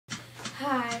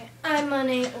Hi, I'm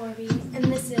Monet, Orbie, and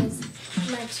this is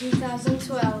my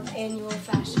 2012 annual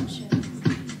fashion show.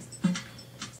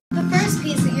 The first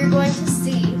piece that you're going to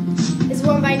see is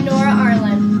worn by Nora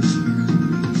Arlen,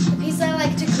 the piece I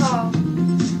like to call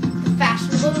the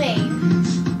Fashionable Maid.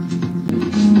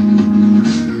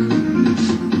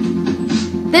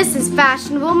 This is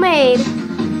Fashionable Maid.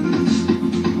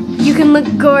 You can look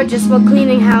gorgeous while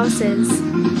cleaning houses.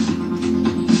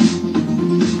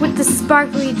 With the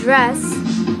sparkly dress,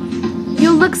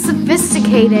 you'll look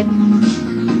sophisticated.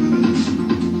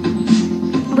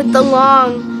 With the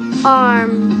long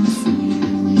arms,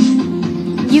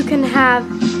 you can have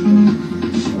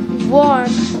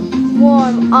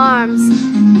warm arms.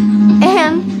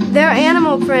 And their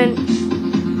animal print.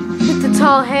 With the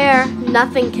tall hair,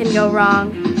 nothing can go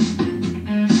wrong.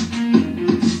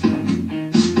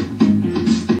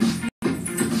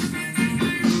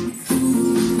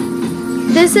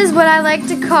 This is what I like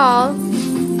to call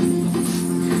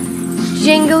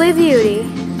Jingly Beauty.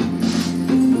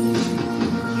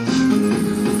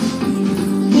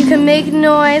 You can make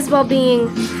noise while being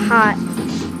hot,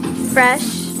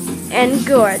 fresh, and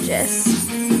gorgeous.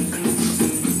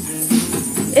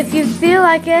 If you feel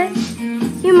like it,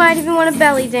 you might even want to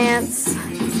belly dance.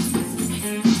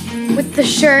 With the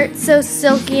shirt so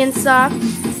silky and soft,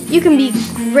 you can be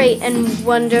great and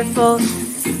wonderful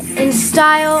in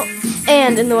style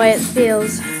and in the way it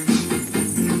feels.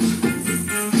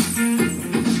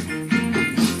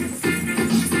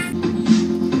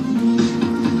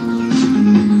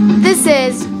 This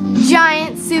is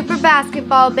Giant Super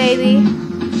Basketball Baby.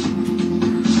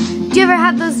 Do you ever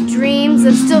have those dreams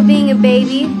of still being a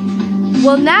baby?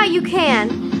 Well, now you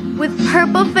can with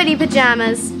purple footy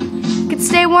pajamas. You can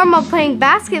stay warm while playing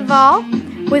basketball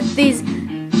with these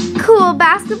cool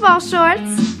basketball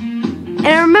shorts. And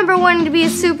I remember wanting to be a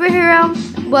superhero.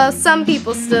 Well, some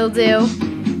people still do,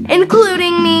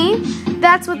 including me.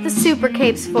 That's what the super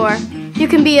cape's for. You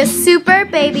can be a super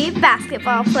baby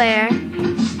basketball player.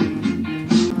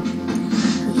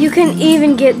 You can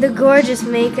even get the gorgeous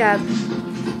makeup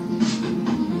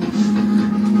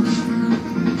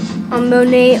on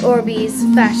Monet Orbie's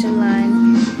fashion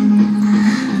line.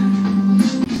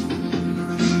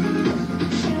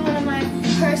 And one of my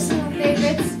personal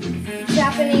favorites,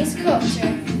 Japanese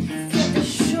culture. With the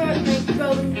short leg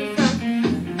robe in the front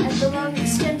and the long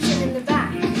extension in the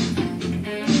back.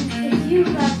 If you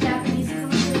love Japanese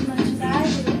culture as much as I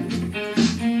do,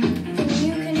 then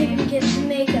you can even get the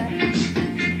makeup,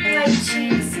 white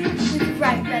cheeks with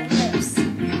bright red lips.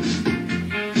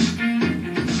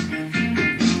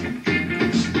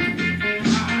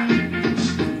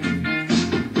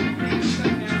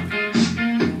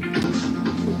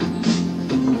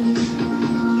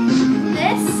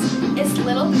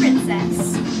 Little princess.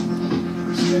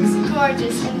 She looks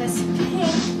gorgeous in this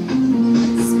pink,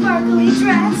 sparkly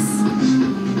dress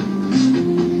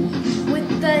with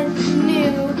the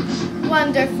new,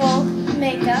 wonderful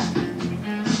makeup.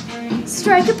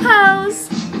 Strike a pose.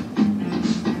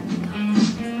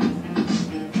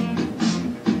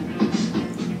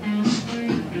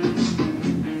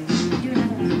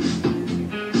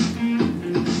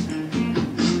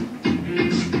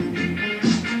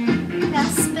 Now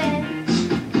spin.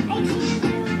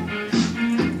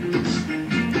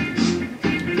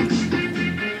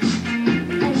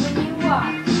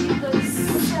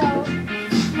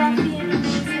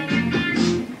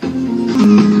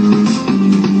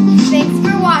 Thanks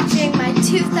for watching my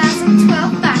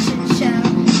 2012